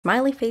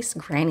Smiley Face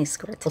Granny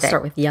Square today. We'll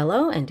start with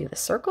yellow and do the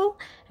circle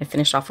and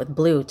finish off with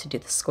blue to do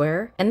the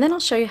square, and then I'll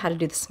show you how to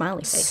do the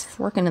smiley face.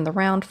 Working in the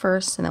round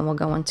first, and then we'll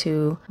go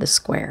into the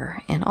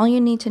square. And all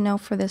you need to know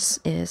for this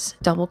is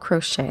double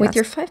crochet. With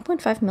your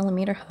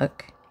 5.5mm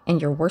hook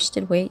and your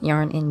worsted weight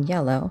yarn in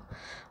yellow,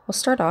 we'll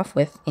start off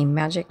with a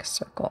magic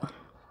circle.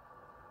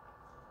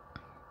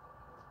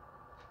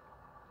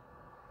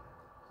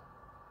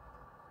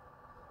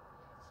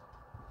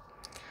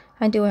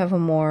 I do have a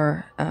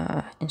more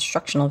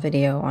instructional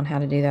video on how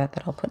to do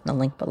that I'll put in the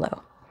link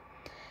below.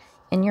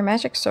 In your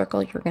magic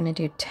circle, you're going to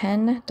do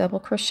 10 double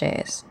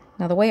crochets.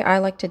 Now the way I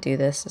like to do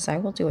this is I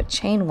will do a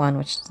chain 1,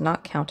 which does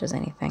not count as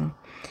anything,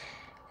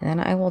 and then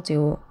I will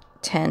do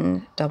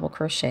 10 double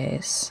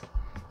crochets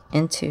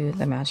into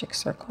the magic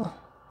circle.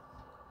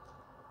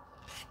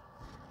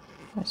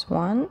 There's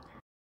 1,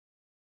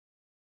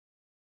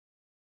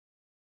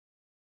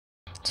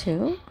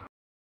 2,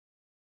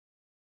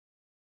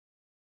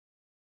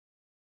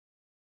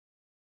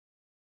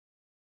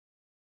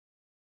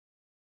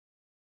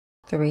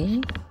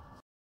 3,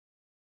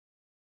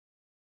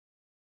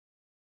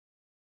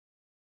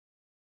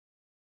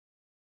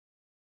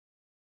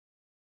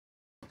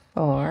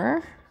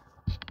 4,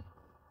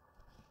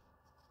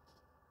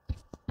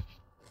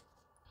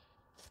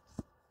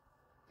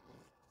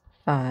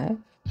 5,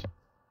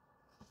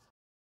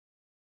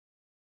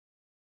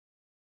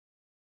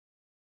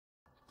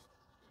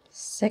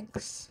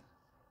 6.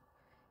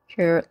 If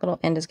your little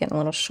end is getting a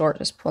little short,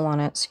 just pull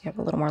on it so you have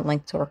a little more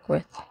length to work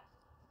with.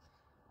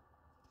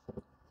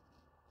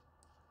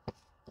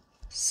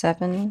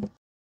 7,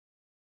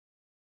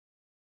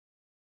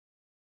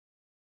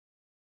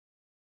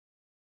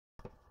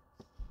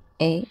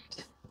 8,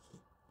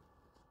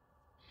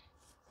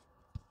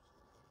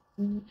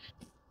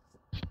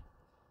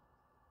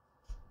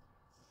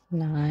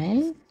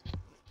 9,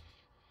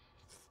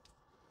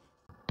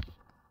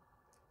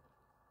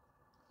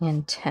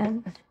 and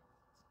 10.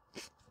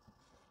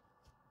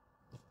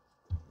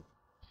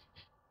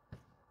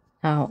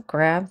 Now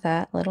grab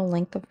that little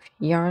length of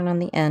yarn on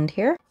the end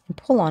here and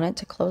pull on it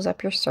to close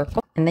up your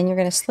circle, and then you're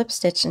going to slip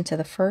stitch into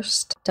the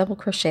first double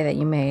crochet that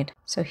you made.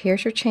 So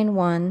here's your chain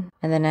 1,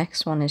 and the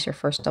next one is your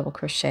first double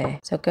crochet.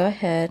 So go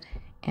ahead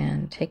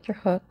and take your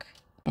hook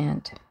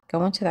and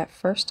go into that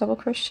first double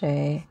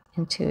crochet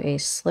into a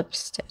slip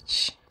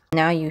stitch.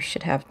 Now you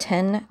should have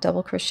 10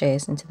 double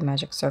crochets into the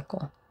magic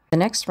circle. The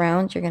next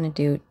round you're going to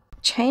do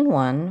chain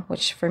 1,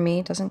 which for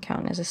me doesn't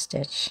count as a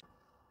stitch.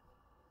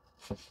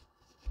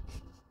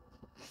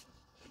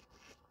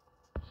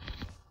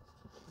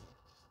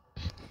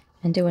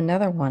 And do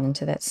another one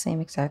into that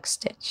same exact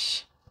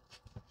stitch.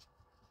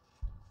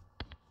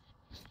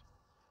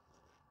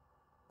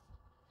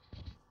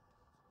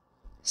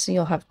 So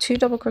you'll have 2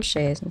 double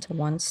crochets into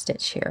 1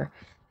 stitch here.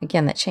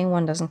 Again, that chain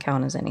 1 doesn't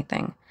count as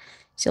anything.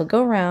 So you'll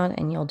go around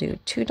and you'll do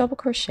 2 double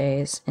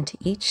crochets into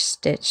each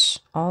stitch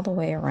all the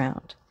way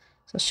around.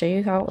 So I'll show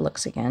you how it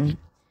looks again.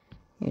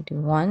 You do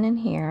 1 in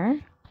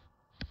here,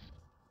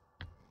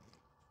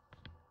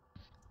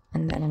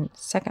 and then a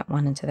second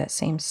one into that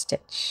same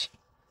stitch.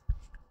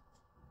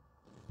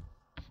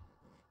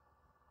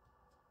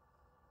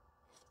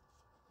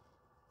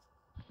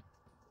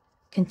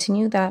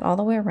 Continue that all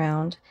the way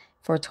around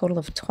for a total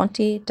of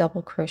 20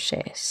 double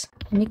crochets.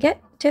 When you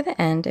get to the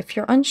end, if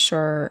you're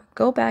unsure,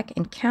 go back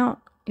and count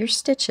your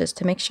stitches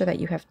to make sure that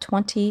you have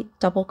 20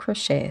 double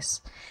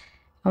crochets.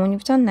 And when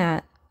you've done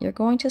that, you're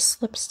going to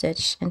slip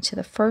stitch into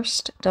the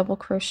first double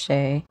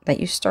crochet that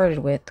you started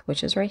with,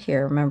 which is right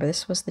here. Remember,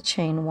 this was the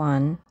chain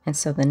 1, and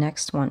so the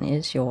next one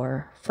is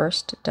your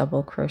first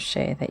double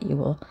crochet that you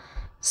will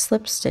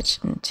slip stitch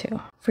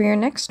into. For your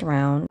next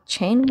round,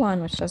 chain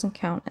 1, which doesn't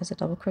count as a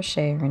double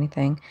crochet or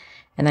anything,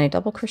 and then a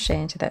double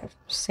crochet into that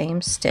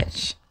same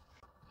stitch.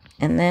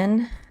 And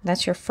then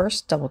that's your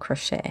first double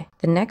crochet.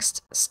 The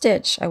next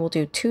stitch, I will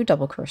do 2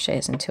 double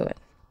crochets into it.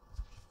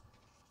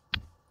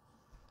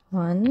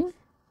 1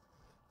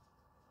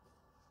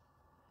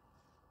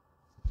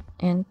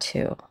 and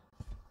 2.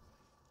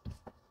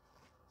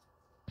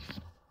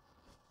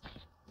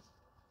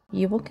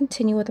 You will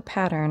continue with a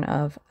pattern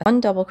of 1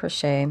 double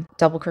crochet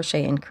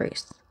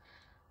increase,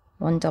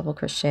 1 double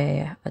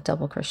crochet, a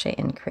double crochet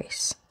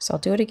increase. So I'll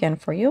do it again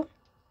for you.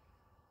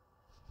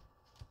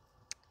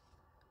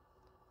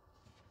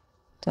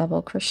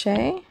 Double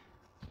crochet,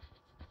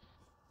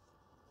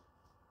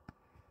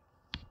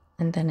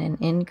 and then an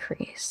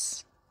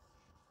increase,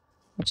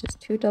 which is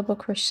 2 double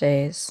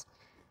crochets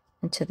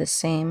into the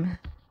same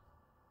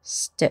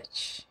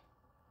stitch.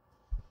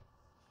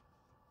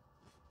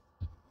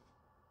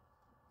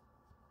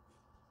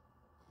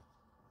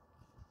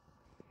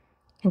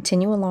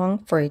 Continue along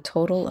for a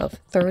total of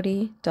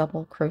 30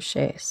 double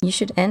crochets. You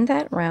should end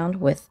that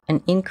round with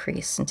an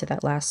increase into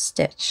that last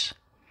stitch.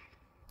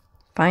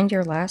 Find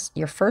your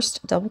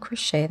first double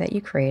crochet that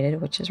you created,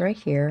 which is right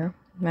here.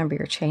 Remember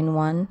your chain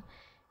 1,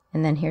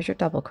 and then here's your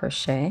double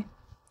crochet.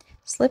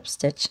 Slip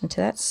stitch into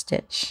that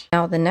stitch.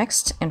 Now the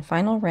next and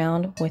final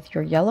round with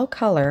your yellow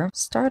color,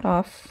 start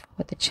off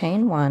with the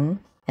chain 1,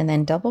 and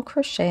then double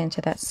crochet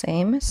into that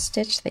same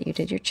stitch that you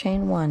did your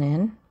chain 1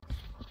 in,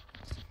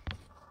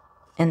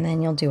 and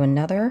then you'll do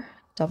another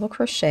double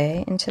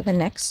crochet into the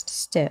next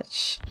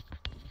stitch,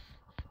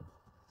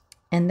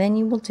 and then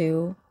you will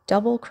do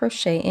double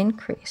crochet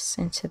increase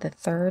into the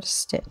 3rd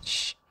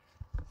stitch,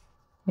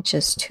 which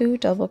is 2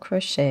 double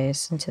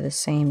crochets into the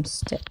same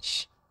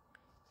stitch.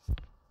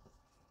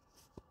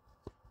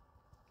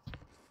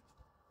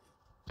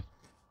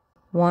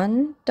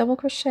 One double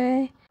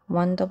crochet,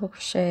 1 double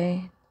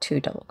crochet, 2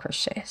 double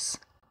crochets.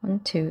 1,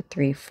 2,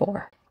 3,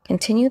 4.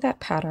 Continue that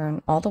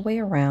pattern all the way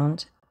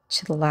around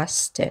to the last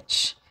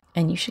stitch,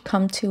 and you should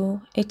come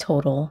to a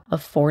total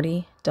of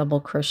 40 double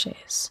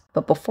crochets.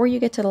 But before you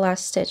get to the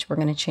last stitch, we're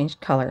going to change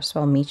color, so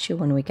I'll meet you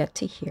when we get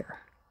to here.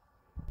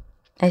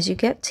 As you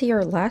get to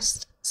your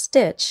last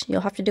stitch,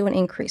 you'll have to do an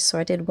increase. So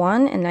I did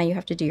 1, and now you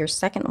have to do your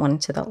second one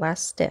to the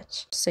last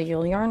stitch. So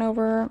you'll yarn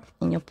over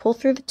and you'll pull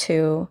through the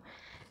 2,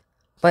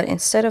 but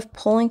instead of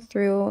pulling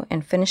through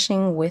and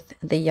finishing with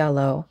the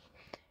yellow,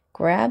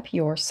 grab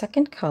your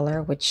second color,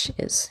 which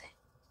is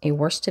a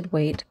worsted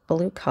weight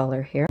blue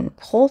color here, and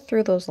pull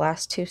through those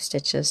last 2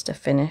 stitches to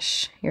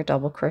finish your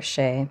double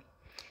crochet,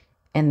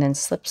 and then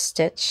slip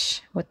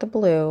stitch with the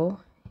blue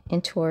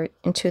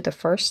into the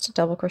first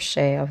double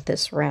crochet of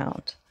this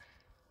round.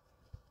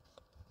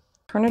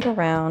 Turn it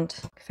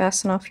around,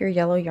 fasten off your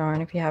yellow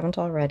yarn if you haven't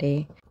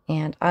already,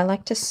 and I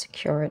like to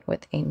secure it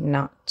with a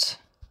knot.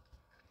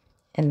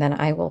 And then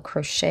I will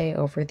crochet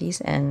over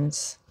these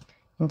ends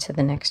into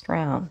the next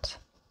round.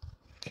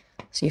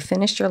 So you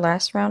finished your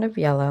last round of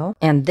yellow,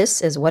 and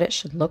this is what it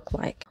should look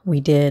like. We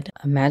did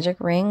a magic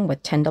ring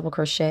with 10 double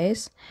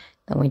crochets,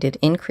 then we did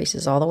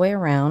increases all the way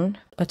around,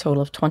 a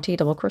total of 20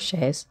 double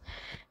crochets,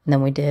 and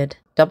then we did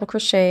double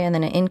crochet and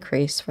then an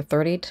increase for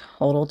 30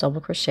 total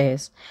double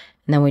crochets,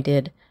 and then we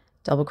did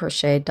double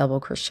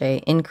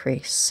crochet,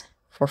 increase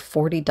for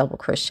 40 double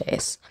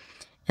crochets.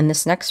 And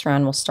this next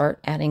round we'll start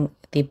adding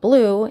the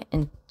blue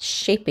and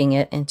shaping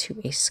it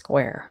into a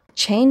square.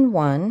 Chain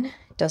 1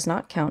 does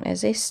not count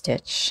as a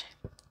stitch.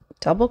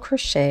 Double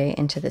crochet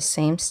into the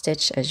same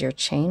stitch as your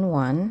chain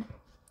 1.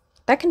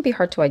 That can be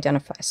hard to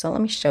identify, so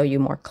let me show you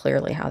more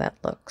clearly how that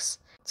looks.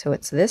 So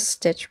it's this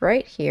stitch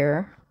right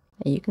here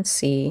that you can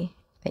see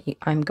that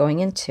I'm going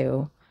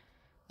into,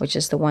 which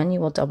is the one you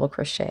will double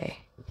crochet,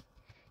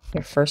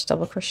 your first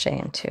double crochet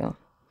into.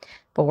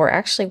 But we're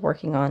actually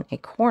working on a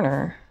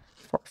corner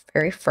for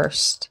very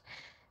first.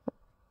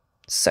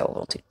 So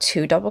we'll do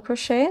 2 double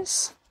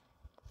crochets,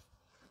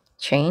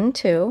 chain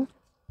 2,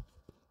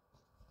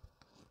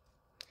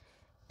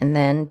 and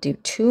then do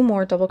 2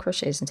 more double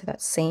crochets into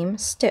that same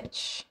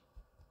stitch.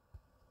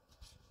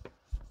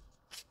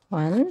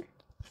 1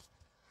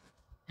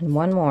 and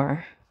 1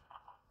 more,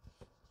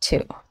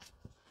 2.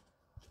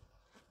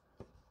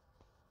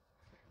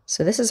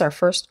 So this is our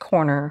first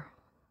corner.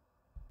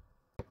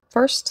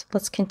 First,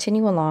 let's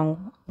continue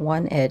along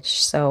one edge.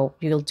 So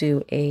you'll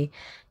do a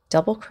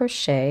double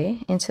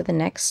crochet into the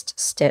next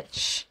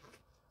stitch,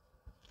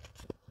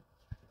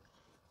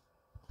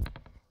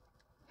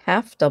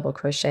 half double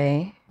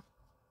crochet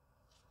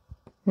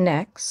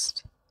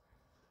next,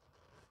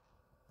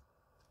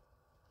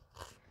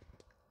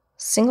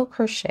 single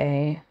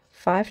crochet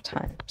 5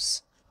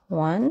 times,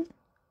 1,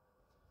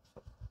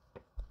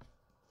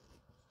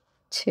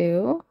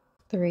 2,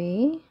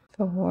 3,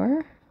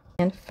 4,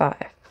 and 5.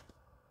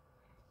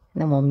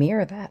 And then we'll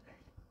mirror that.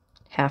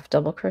 Half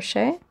double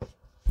crochet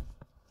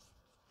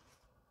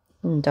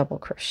and double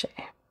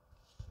crochet.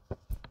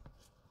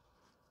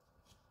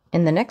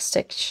 In the next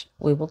stitch,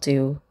 we will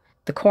do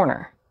the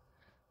corner,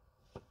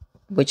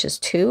 which is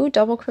 2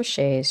 double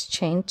crochets,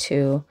 chain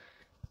 2,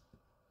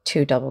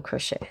 2 double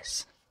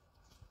crochets.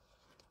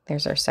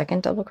 There's our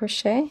second double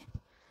crochet,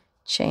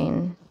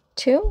 chain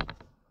 2,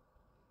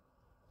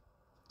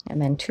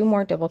 and then 2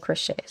 more double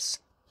crochets.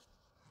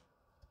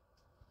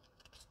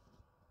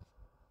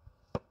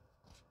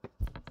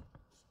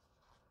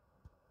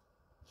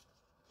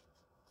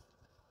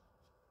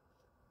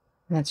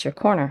 And that's your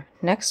corner.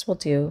 Next we'll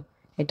do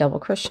a double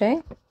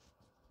crochet,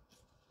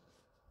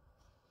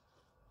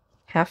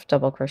 half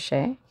double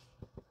crochet,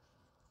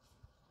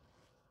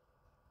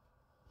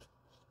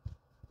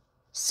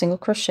 single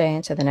crochet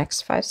into the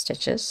next 5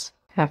 stitches,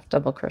 half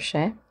double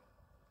crochet,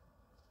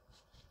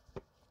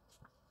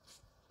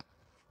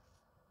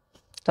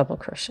 double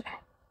crochet.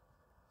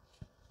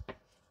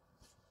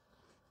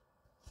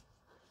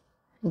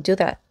 And do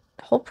that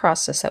whole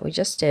process that we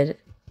just did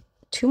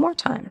 2 more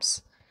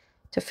times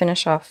to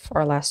finish off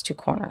our last 2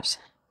 corners.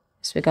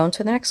 As we go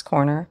into the next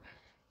corner,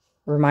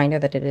 reminder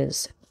that it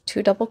is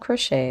 2 double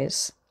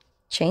crochets,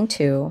 chain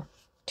 2,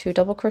 2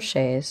 double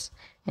crochets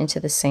into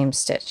the same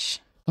stitch.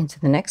 Into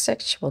the next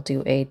stitch, we'll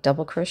do a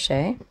double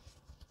crochet,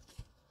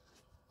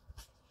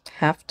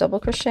 half double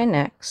crochet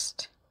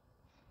next,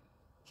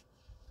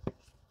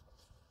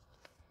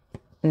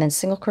 and then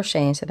single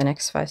crochet into the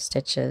next 5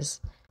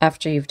 stitches.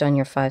 After you've done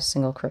your 5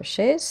 single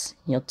crochets,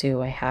 you'll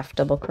do a half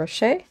double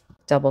crochet,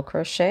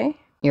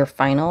 your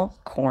final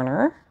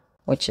corner,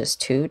 which is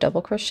 2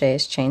 double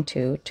crochets, chain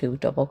 2, 2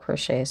 double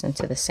crochets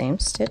into the same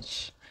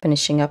stitch,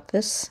 Finishing up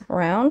this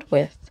round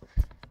with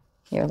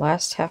your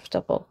last half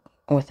double,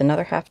 with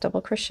another half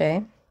double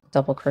crochet,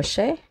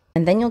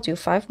 and then you'll do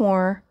 5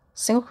 more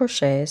single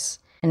crochets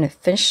and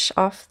finish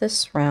off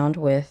this round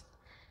with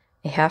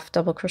a half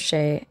double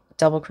crochet,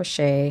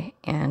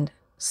 and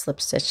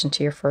slip stitch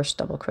into your first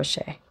double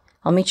crochet.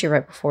 I'll meet you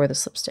right before the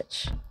slip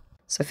stitch.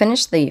 So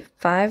finish the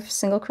 5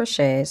 single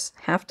crochets,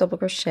 half double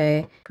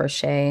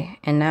crochet,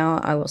 and now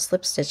I will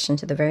slip stitch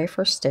into the very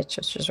first stitch,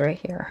 which is right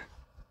here.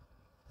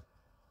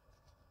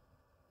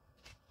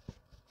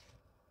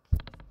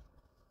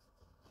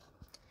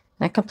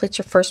 That completes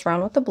your first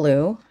round with the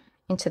blue.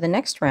 Into the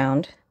next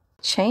round,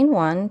 chain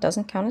 1,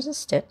 doesn't count as a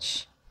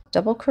stitch,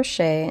 double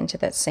crochet into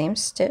that same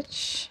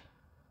stitch,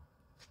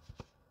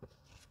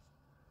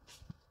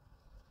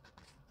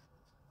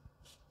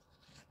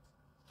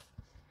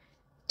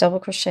 double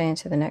crochet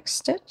into the next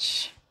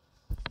stitch,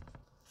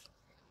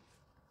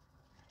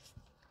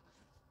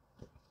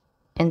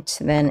 and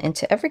then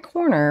into every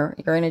corner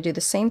you're going to do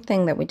the same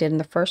thing that we did in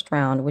the first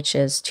round, which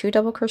is 2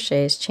 double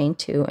crochets, chain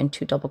 2, and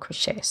 2 double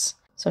crochets.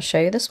 So I'll show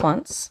you this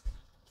once.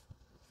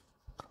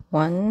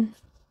 1,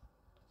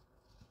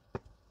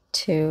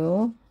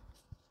 2,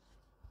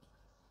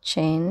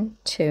 chain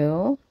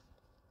 2,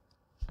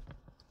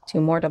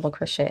 2 more double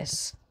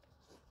crochets.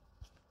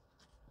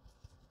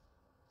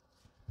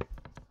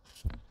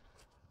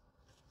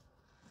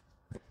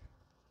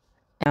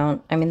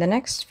 Now, the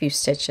next few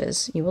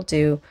stitches you will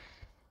do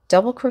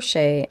double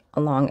crochet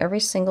along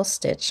every single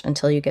stitch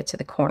until you get to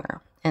the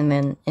corner, and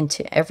then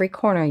into every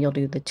corner you'll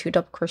do the 2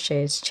 double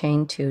crochets,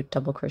 chain 2,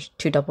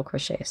 2 double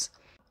crochets.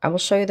 I will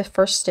show you the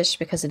first stitch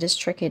because it is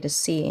tricky to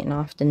see and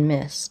often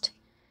missed.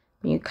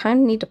 You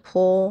kind of need to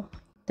pull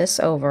this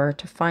over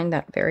to find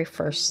that very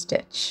first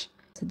stitch.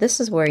 So this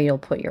is where you'll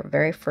put your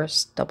very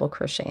first double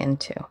crochet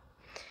into,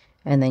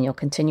 and then you'll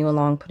continue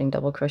along putting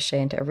double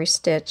crochet into every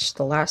stitch.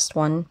 The last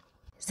one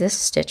is this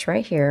stitch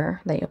right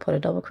here that you'll put a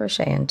double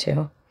crochet into,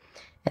 and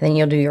then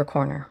you'll do your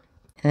corner.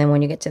 And then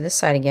when you get to this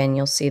side again,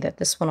 you'll see that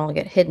this one will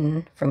get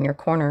hidden from your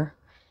corner,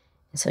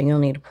 and so you'll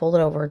need to pull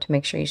it over to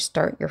make sure you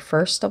start your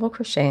first double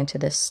crochet into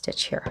this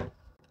stitch here.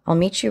 I'll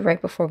meet you right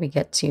before we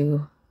get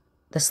to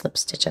the slip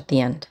stitch at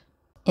the end.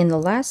 In the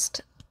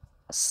last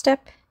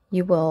step,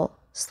 you will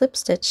slip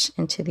stitch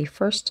into the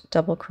first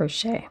double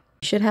crochet.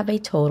 You should have a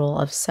total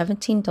of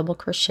 17 double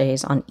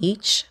crochets on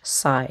each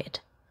side.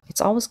 It's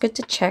always good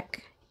to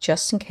check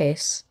just in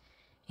case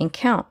and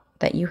count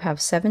that you have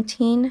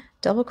 17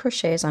 double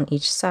crochets on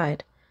each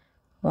side.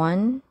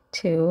 1,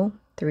 2,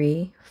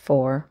 3,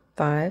 4,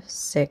 5,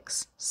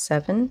 6,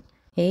 7,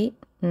 8,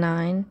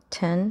 9,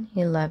 10,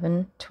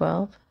 11,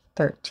 12,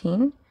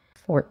 13,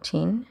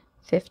 14,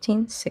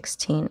 15,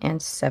 16,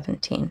 and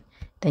 17.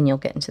 Then you'll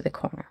get into the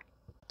corner.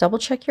 Double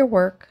check your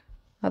work,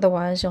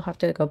 otherwise you'll have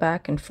to go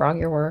back and frog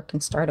your work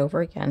and start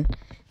over again.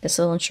 This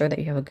will ensure that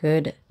you have a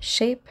good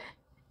shape,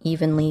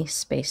 evenly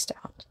spaced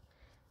out.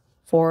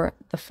 For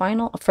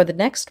the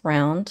next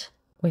round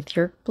with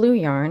your blue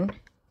yarn,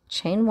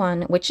 chain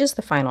 1, which is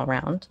the final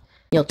round,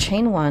 you'll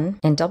chain 1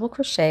 and double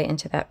crochet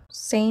into that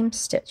same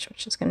stitch,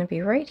 which is going to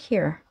be right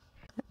here.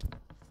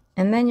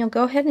 And then you'll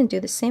go ahead and do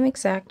the same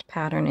exact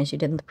pattern as you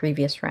did in the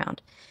previous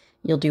round.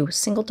 You'll do a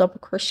single double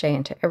crochet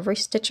into every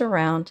stitch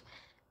around,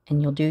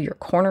 and you'll do your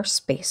corner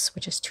space,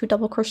 which is 2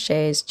 double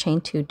crochets, chain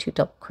 2, 2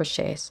 double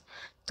crochets.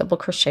 Double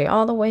crochet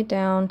all the way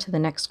down to the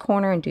next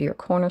corner and do your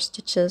corner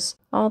stitches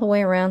all the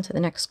way around to the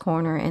next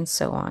corner, and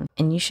so on.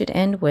 And you should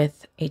end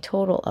with a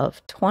total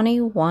of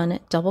 21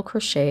 double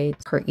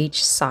crochets per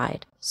each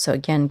side. So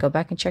again, go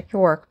back and check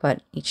your work,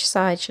 but each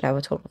side should have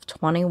a total of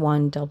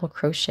 21 double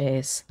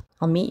crochets.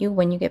 I'll meet you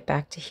when you get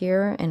back to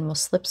here, and we'll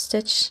slip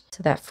stitch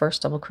to that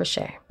first double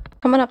crochet.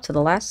 Coming up to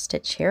the last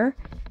stitch here,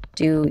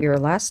 do your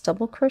last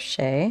double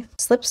crochet,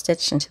 slip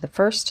stitch into the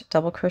first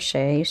double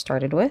crochet you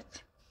started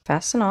with,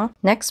 fasten off.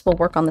 Next, we'll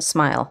work on the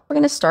smile. We're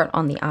going to start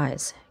on the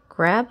eyes.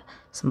 Grab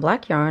some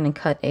black yarn and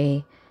cut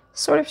a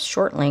sort of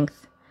short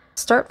length.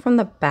 Start from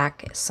the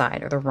back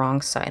side, or the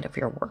wrong side of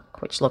your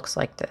work, which looks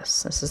like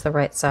this. This is the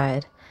right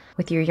side.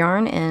 With your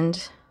yarn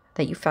end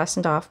that you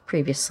fastened off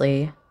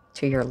previously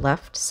to your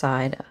left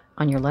side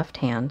on your left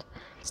hand,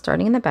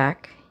 starting in the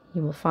back,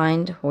 you will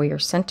find where your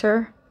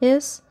center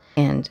is,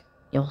 and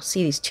you'll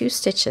see these 2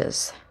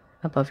 stitches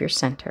above your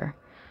center.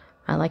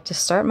 I like to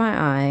start my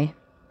eye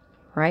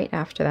right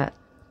after that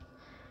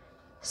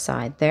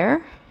side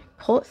there.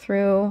 Pull it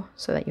through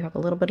so that you have a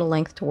little bit of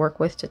length to work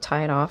with to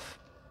tie it off.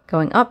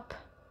 Going up,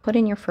 put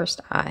in your first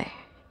eye,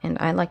 and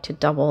I like to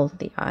double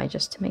the eye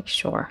just to make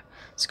sure.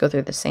 Let's go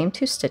through the same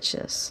 2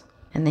 stitches,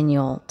 and then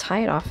you'll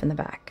tie it off in the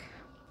back.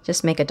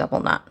 Just make a double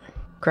knot.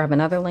 Grab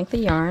another length of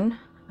yarn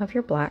of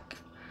your black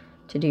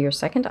to do your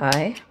second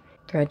eye.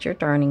 Thread your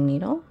darning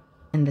needle,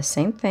 and the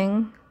same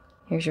thing.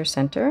 Here's your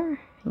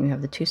center, and you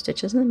have the 2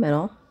 stitches in the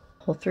middle.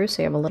 Pull through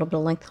so you have a little bit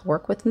of length to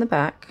work with in the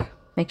back.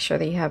 Make sure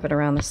that you have it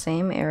around the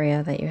same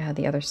area that you had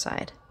the other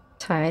side.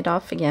 Tie it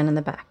off again in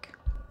the back.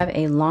 Have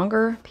a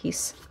longer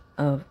piece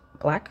of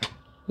black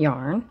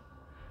yarn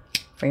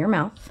for your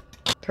mouth.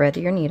 Thread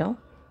your needle,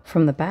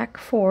 From the back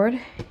forward,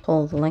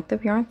 pull the length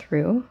of yarn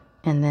through,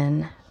 and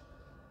then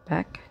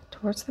back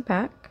towards the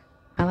back.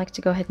 I like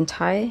to go ahead and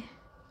tie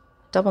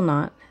double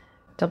knot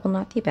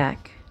the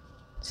back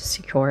to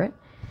secure it.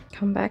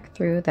 Come back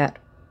through that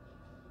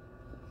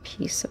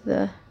piece of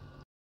the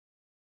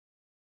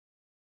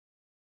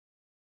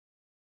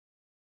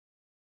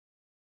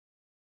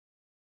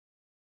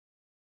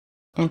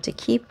and to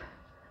keep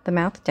the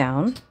mouth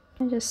down,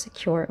 I just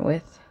secure it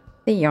with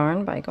the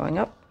yarn by going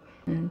up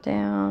and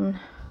down.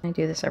 I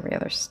do this every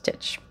other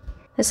stitch.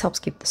 This helps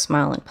keep the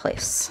smile in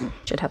place.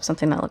 Should have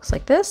something that looks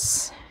like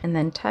this, and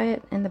then tie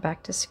it in the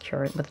back to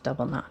secure it with a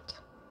double knot.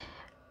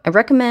 I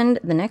recommend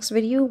the next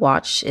video you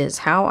watch is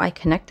how I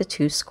connect the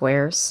two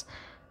squares,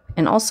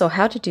 and also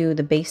how to do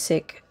the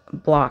basic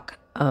block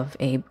of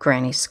a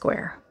granny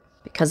square.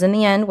 Because in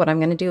the end, what I'm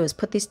going to do is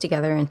put these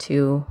together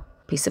into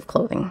a piece of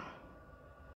clothing.